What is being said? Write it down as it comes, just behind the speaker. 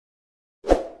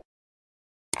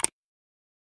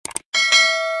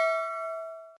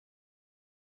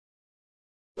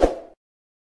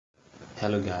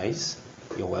Hello guys,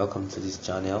 you're welcome to this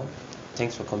channel.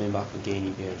 Thanks for coming back again.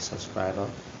 If you're a subscriber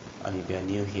and if you're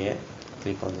new here,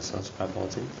 click on the subscribe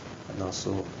button and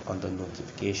also on the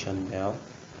notification bell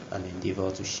and endeavor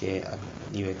to share and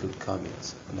leave a good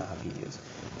comment on our videos.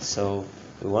 So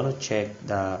we want to check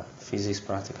the physics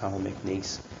practical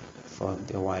mechanics for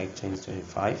the WAEC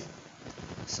 2025.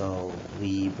 So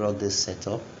we brought this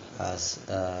setup as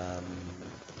a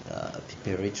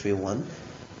preparatory one,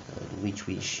 which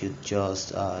we should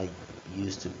just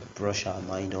use to brush our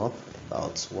mind up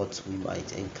about what we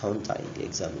might encounter in the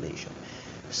examination.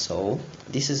 So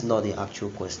this is not the actual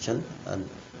question, and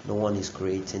no one is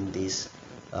creating this.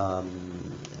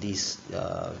 This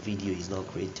video is not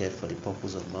created for the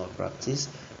purpose of malpractice.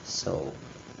 So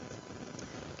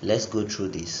let's go through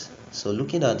this. So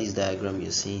looking at this diagram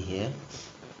you're seeing here,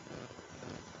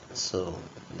 so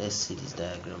let's see this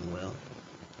diagram well.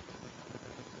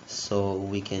 So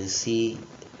we can see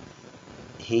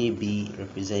AB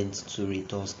represents two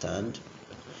retor stand.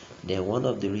 Then one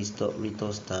of the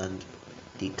retor stand,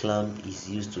 the clamp is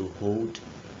used to hold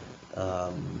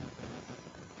a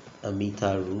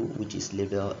meter rule, which is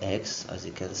labeled X, as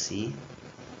you can see.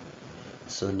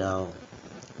 So now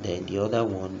then the other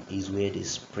one is where the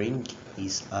spring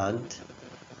is hanged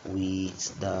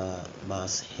with the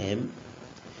mass hem,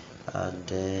 and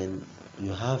then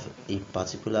you have a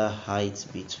particular height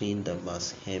between the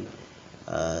mass hem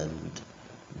and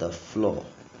the floor,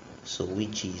 so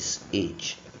which is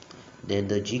H. Then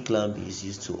the G clamp is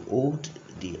used to hold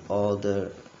the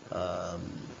other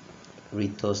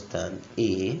retor stand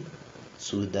A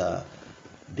to the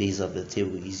base of the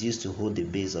table. Is used to hold the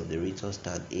base of the retor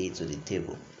stand A to the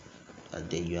table, and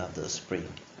then you have the spring.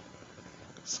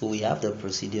 So we have the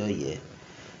procedure here.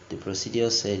 The procedure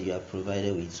said you are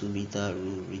provided with 2 meter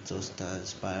rule, retor stand,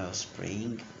 spiral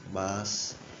spring,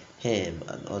 mass, hem,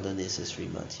 and other necessary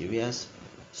materials.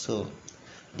 So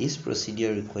this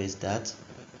procedure requires that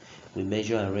we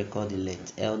measure and record the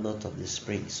length L0 of the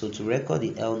spring. So to record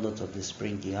the L0 of the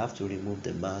spring, you have to remove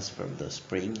the mass from the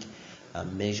spring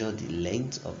and measure the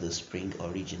length of the spring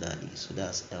originally. So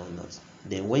that's L0.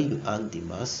 Then when you hang the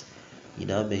mass, you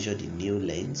now measure the new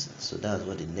length. So that's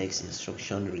what the next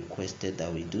instruction requested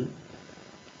that we do.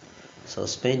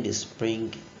 Suspend the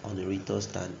spring on the retor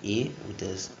stand A with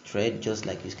a thread, just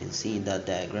like you can see in that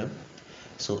diagram.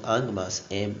 So hang mass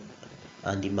M,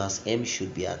 and the mass M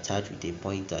should be attached with a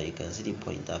pointer. You can see the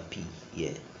pointer P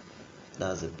here.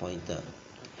 That's the pointer.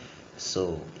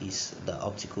 So it's the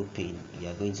optical pin you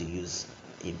are going to use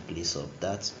in place of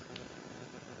that.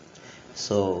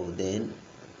 So then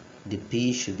the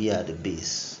P should be at the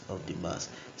base of the mass.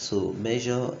 So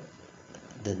measure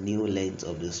the new length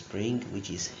of the spring, which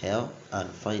is L, and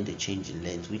find the change in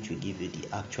length, which will give you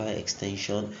the actual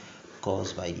extension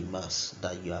caused by the mass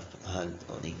that you have hanged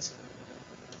on it.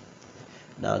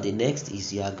 Now the next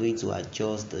is you are going to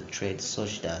adjust the thread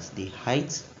such that the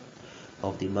height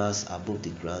of the mass above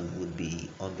the ground would be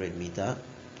 100 meter,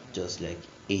 just like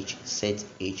H. Set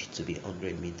H to be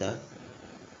 100 meter.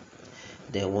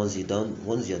 Then once you're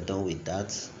done with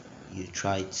that, you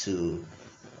try to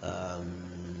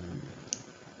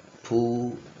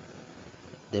pull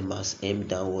the mass M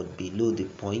downward below the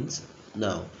point.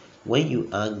 Now when you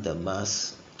hang the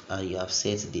mass and you have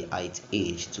set the height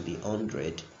H to be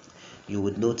 100, you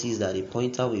would notice that the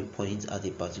pointer will point at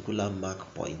a particular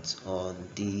mark point on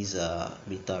this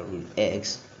meter rule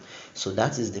X. So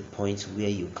that is the point where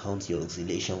you count your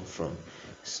oscillation from.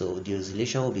 So the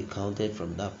oscillation will be counted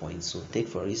from that point. So take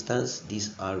for instance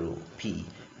this arrow P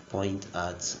point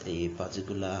at a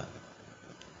particular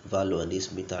value on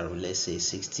this meter rule, let's say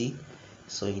 60.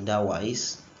 So in that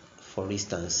wise, for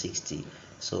instance 60.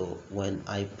 So when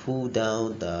I pull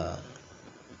down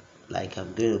like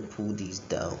I'm going to pull this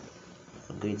down,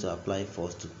 I'm going to apply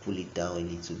force to pull it down a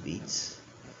little bit.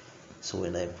 So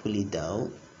when I pull it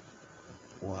down,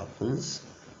 what happens?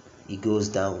 It goes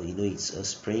down. You know, it's a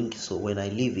spring. So when I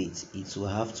leave it, it will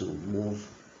have to move,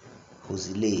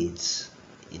 oscillate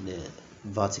in a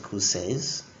vertical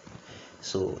sense.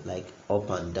 So like up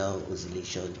and down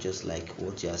oscillation, just like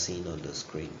what you are seeing on the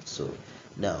screen. So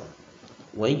now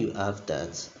when you have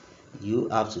that, you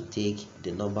have to take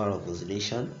the number of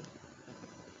oscillation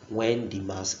when the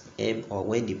mass M, or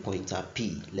when the pointer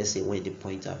P, let's say when the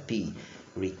pointer P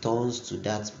returns to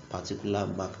that particular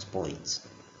marked point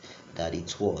that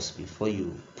it was before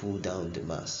you pull down the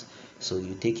mass. So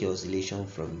you take your oscillation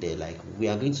from there. Like we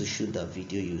are going to shoot that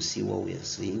video, you see what we are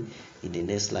seeing. In the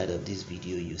next slide of this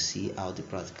video, you see how the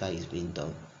practical is being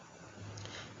done.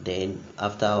 Then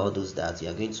after all those that, you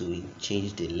are going to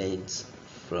change the length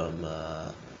from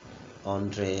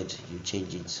 100, you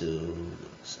change it to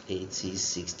 80,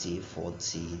 60,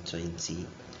 40, 20.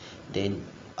 Then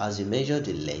as you measure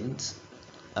the length,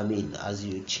 as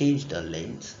you change the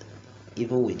length,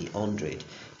 even with the 100,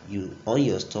 you on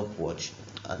your stopwatch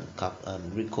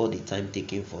and record the time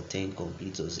taken for 10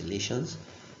 complete oscillations.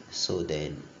 So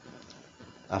then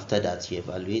after that, you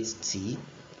evaluate t,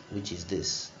 which is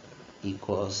this,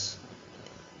 equals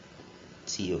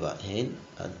t over n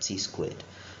and t squared.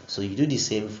 So you do the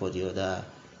same for the other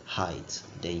height.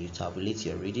 Then you tabulate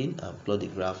your reading and plot the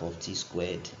graph of t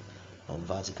squared on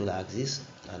vertical axis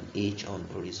and h on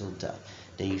horizontal.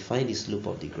 Then you find the slope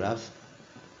of the graph.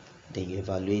 Then you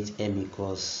evaluate m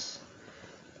equals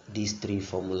these three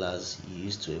formulas you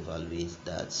use to evaluate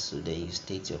that. So then you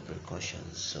state your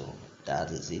precautions. So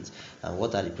that is it. And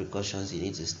what are the precautions you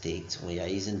need to state when you are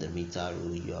using the meter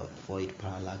rule? You avoid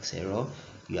parallax error.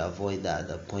 You avoid that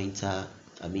the pointer,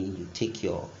 you take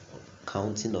your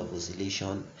counting of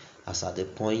oscillation as at the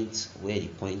point where the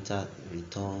pointer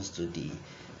returns to the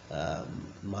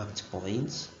marked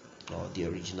point or the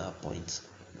original point.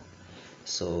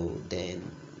 So then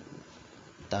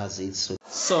that's it. So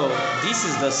this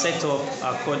is the setup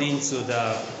according to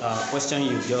the question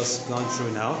you've just gone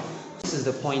through now. This is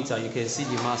the pointer. You can see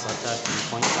the mass attached to the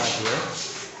pointer here.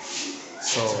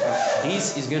 So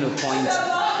this is going to point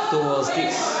towards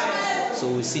this.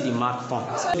 So we see the mark point.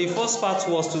 The first part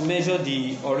was to measure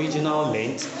the original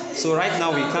length. So right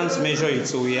now we can't measure it,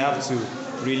 so we have to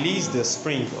release the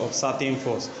spring of certain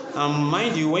force. And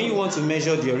mind you, when you want to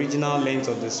measure the original length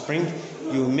of the spring,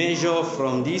 you measure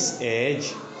from this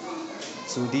edge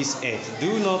to this edge.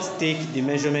 Do not take the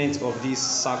measurement of this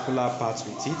circular part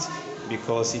with it,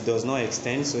 because it does not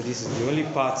extend. So this is the only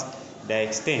part that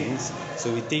extends.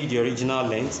 So we take the original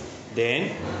length.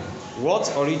 Then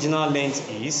what original length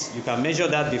is, you can measure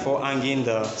that before hanging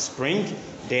the spring.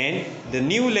 Then the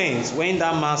new length, when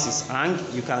that mass is hung,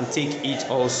 you can take it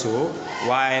also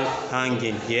while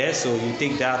hanging here. So you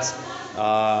take that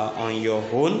on your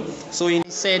own. So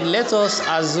instead, let us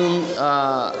assume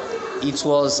it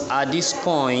was at this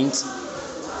point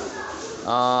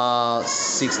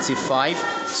 65.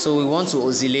 So we want to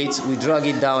oscillate, we drag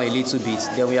it down a little bit,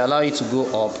 then we allow it to go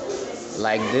up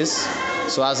like this.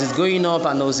 So as it's going up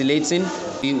and oscillating,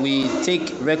 we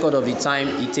take record of the time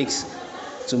it takes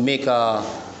to make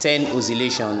 10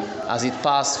 oscillation as it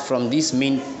passes from this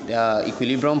mean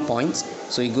equilibrium point.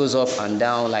 So it goes up and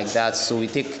down like that. So we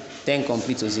take 10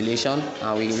 complete oscillation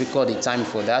and we record the time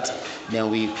for that.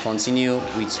 Then we continue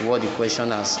with what the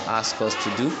question has asked us to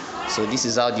do. So this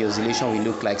is how the oscillation will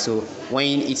look like. So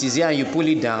when it is here and you pull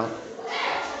it down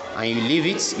and you leave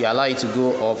it, you allow it to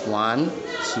go up 1,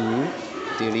 2,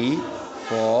 3,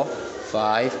 4,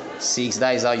 5, 6.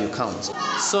 That is how you count.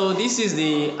 So this is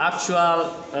the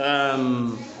actual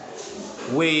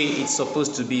way it's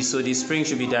supposed to be. So the spring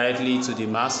should be directly to the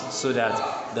mass so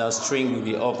that the string will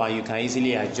be up and you can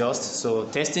easily adjust. So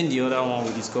testing the other one,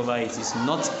 we discover it is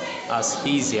not as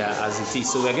easier as it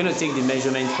is. So we're going to take the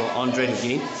measurement for 100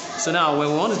 again. So now when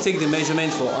we want to take the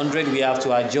measurement for 100, we have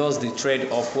to adjust the thread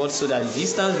upward so that the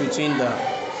distance between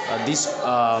this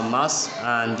mass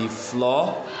and the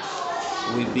floor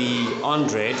will be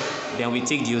 100. Then we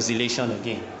take the oscillation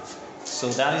again. So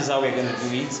that is how we're going to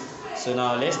do it. So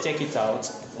now let's check it out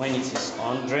when it is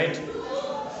 100.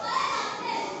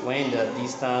 When the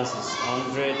distance is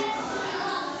 100.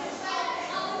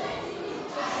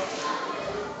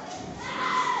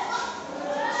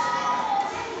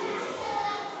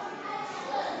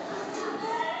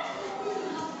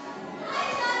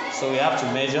 So we have to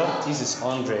measure. This is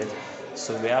 100.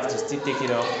 So we have to still take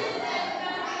it up.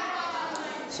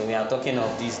 So we are talking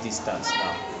of this distance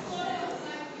now.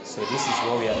 So this is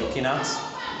what we are looking at.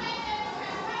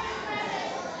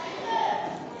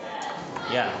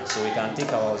 Yeah, so we can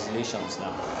take our oscillations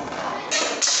now.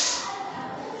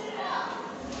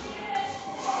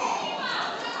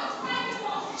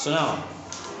 So now,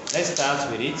 let's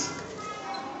start with it.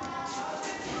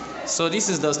 So this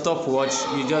is the stopwatch.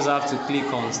 You just have to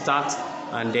click on start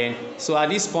and then, so at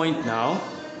this point now,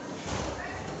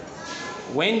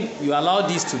 when you allow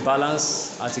this to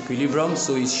balance at equilibrium,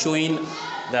 so it's showing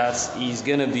that it's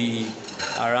going to be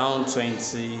around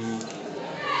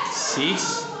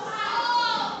 26.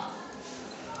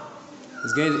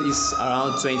 It's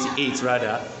around 28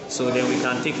 rather. So then we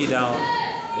can take it down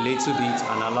a little bit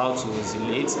and allow to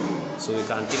oscillate. So we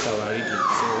can take our reading.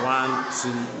 So 1,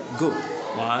 2, go.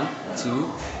 1, 2,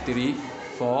 3,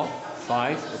 4,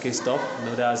 5. Okay, stop.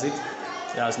 No, that's it.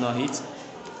 That's not hit.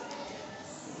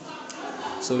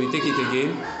 So we take it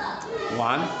again.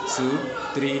 1, 2,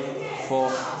 3, 4,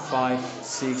 5,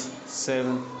 6,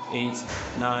 7, 8,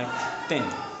 9, 10.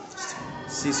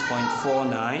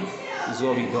 6.49 is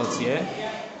what we got here.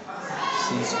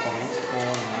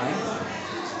 6.49.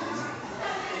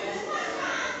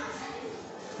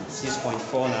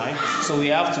 6.49. So we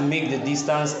have to make the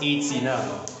distance 80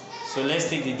 now. So let's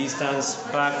take the distance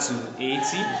back to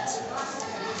 80.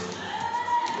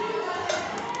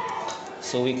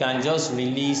 So we can just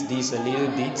release this a little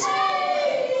bit.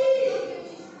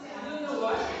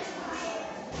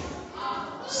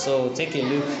 So take a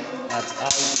look at how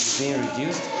it is being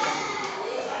reduced.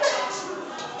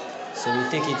 So we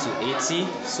take it to 80.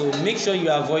 So make sure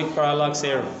you avoid parallax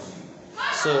error.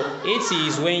 So 80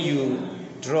 is when you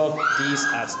drop this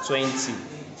at 20.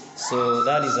 So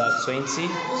that is at 20. So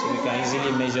we can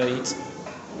easily measure it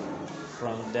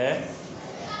from there.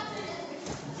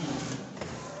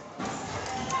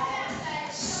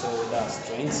 So that's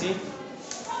 20.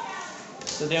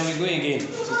 So then we go again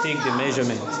to take the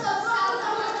measurement.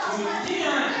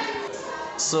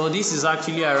 So this is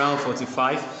actually around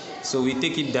 45. So we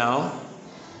take it down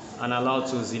and allow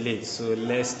to oscillate. So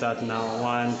let's start now.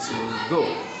 1, 2, go.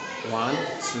 1,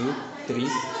 2, 3,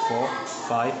 4,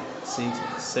 5, 6,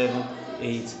 7,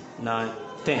 8, 9,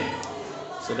 10.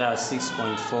 So that's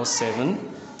 6.47.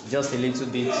 Just a little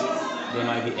bit. There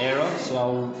might be error.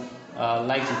 So I would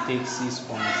like to take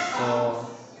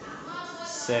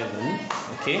 6.47.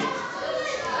 Okay.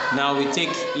 Now we take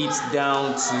it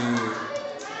down to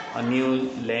a new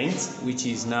length, which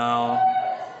is now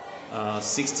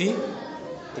 60.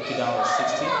 Take it down to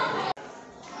 60.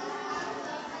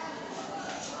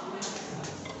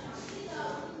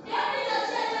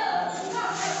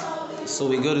 So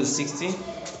we go to 60.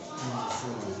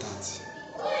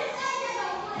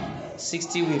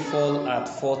 60 we fall at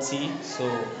 40. So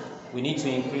we need to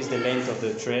increase the length of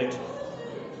the thread.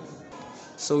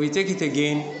 So we take it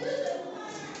again.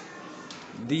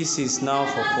 This is now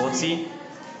for 40.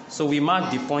 So we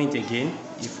mark the point again.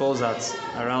 It falls at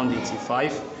around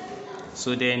 85.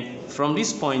 So then from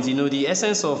this point, the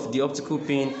essence of the optical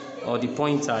pin or the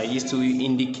pointer is to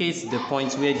indicate the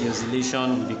point where the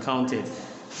oscillation will be counted.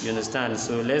 You understand?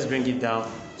 So let's bring it down.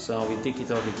 So we take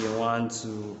it up again. 1,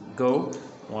 2, go.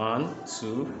 1,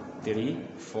 2, 3,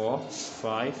 4,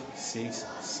 5, 6,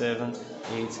 7,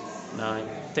 8, 9,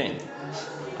 10.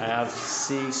 I have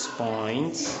 6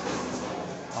 points.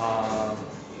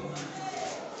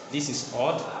 This is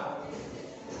odd.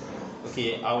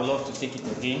 Okay, I would love to take it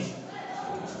again.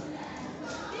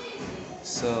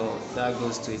 So that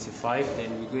goes to 85.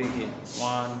 Then we go again.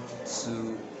 1,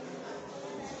 2,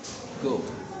 go.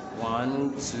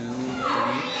 1, 2, 3, 4,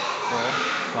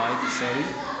 5, sorry.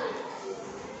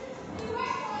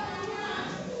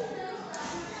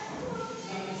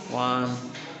 1,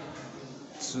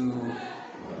 2,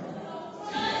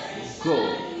 go.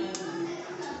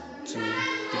 2, 3,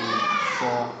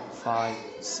 4, 5,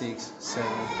 6,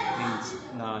 7,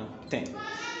 8, 9, 10.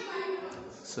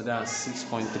 So that's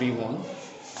 6.31.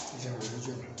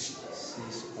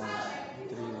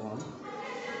 6.31.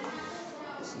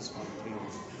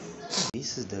 6.31.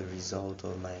 This is the result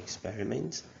of my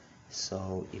experiment.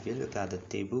 So if you look at the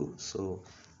table, so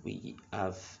we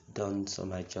have done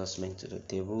some adjustment to the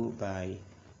table by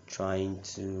trying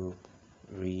to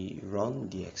rerun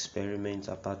the experiment.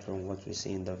 Apart from what we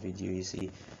see in the video, you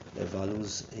see the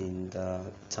values in the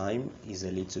time is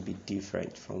a little bit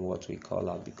different from what we call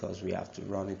out, because we have to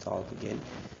run it out again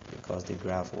because the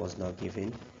graph was not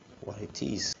given what it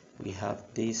is. We have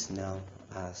this now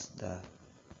as the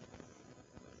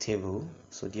table.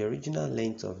 So the original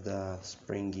length of the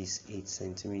spring is 8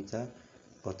 centimeter,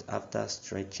 but after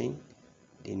stretching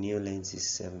the new length is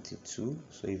 72.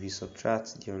 So if you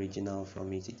subtract the original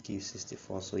from it, it gives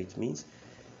 64. So it means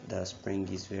the spring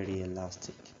is very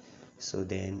elastic. So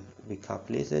then we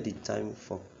calculated the time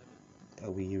for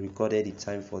we recorded the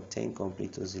time for 10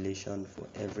 complete oscillation for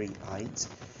every height,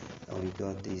 and we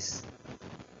got this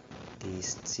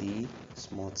t,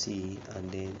 small t,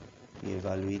 and then we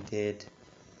evaluated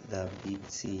the big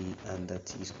T and the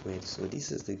T squared. So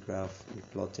this is the graph we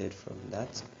plotted from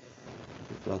that.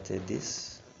 We plotted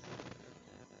this.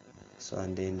 So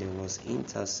and then there was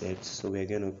intercept. So we're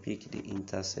going to pick the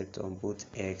intercept on both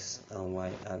X and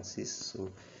Y axis. So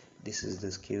this is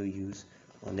the scale used.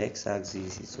 On X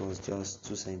axis it was just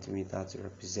 2 centimeters to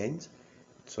represent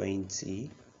 20,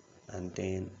 and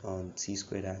then on T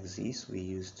squared axis we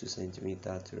used 2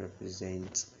 centimeters to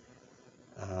represent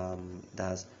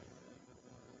that's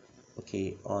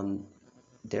okay. On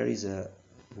there is a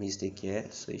mistake here,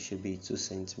 so it should be 2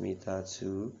 centimeters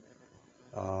to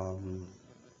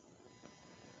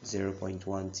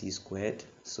 0.1 t squared.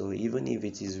 So even if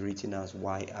it is written as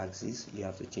y axis, you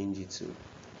have to change it to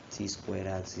t-squared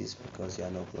axis because you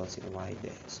are not plotting y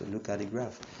there. So look at the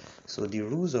graph. So the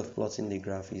rules of plotting the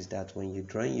graph is that when you're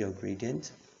drawing your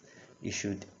gradient, it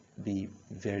should be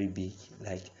very big,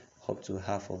 like up to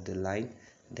half of the line.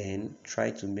 Then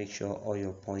try to make sure all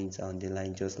your points are on the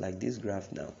line, just like this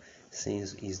graph now,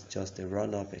 since it's just a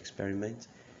run-up experiment.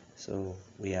 So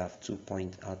we have 2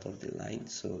 points out of the line,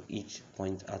 so each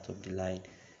point out of the line,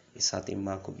 a certain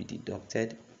mark will be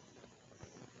deducted.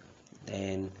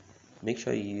 Then make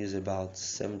sure you use about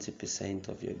 70%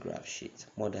 of your graph sheet,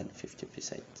 more than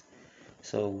 50%.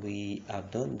 So we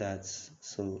have done that.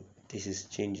 So this is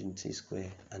changing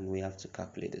t-square, and we have to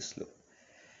calculate the slope.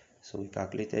 So we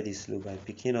calculated the slope by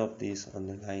picking up this on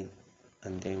the line,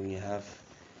 and then we have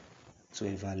to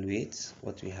evaluate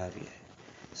what we have here.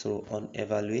 So on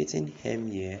evaluating m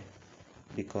here,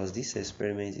 because this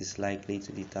experiment is likely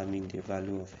to determine the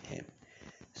value of m.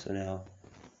 So now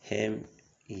m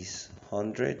is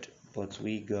 100, but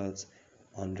we got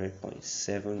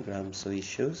 100.7 grams, so it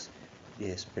shows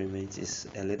the experiment is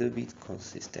a little bit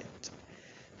consistent.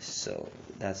 So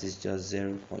that is just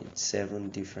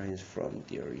 0.7 difference from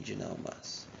the original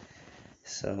mass.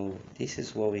 So this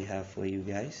is what we have for you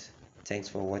guys. Thanks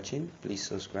for watching. Please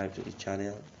subscribe to the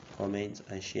channel, comment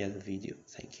and share the video.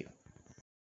 Thank you.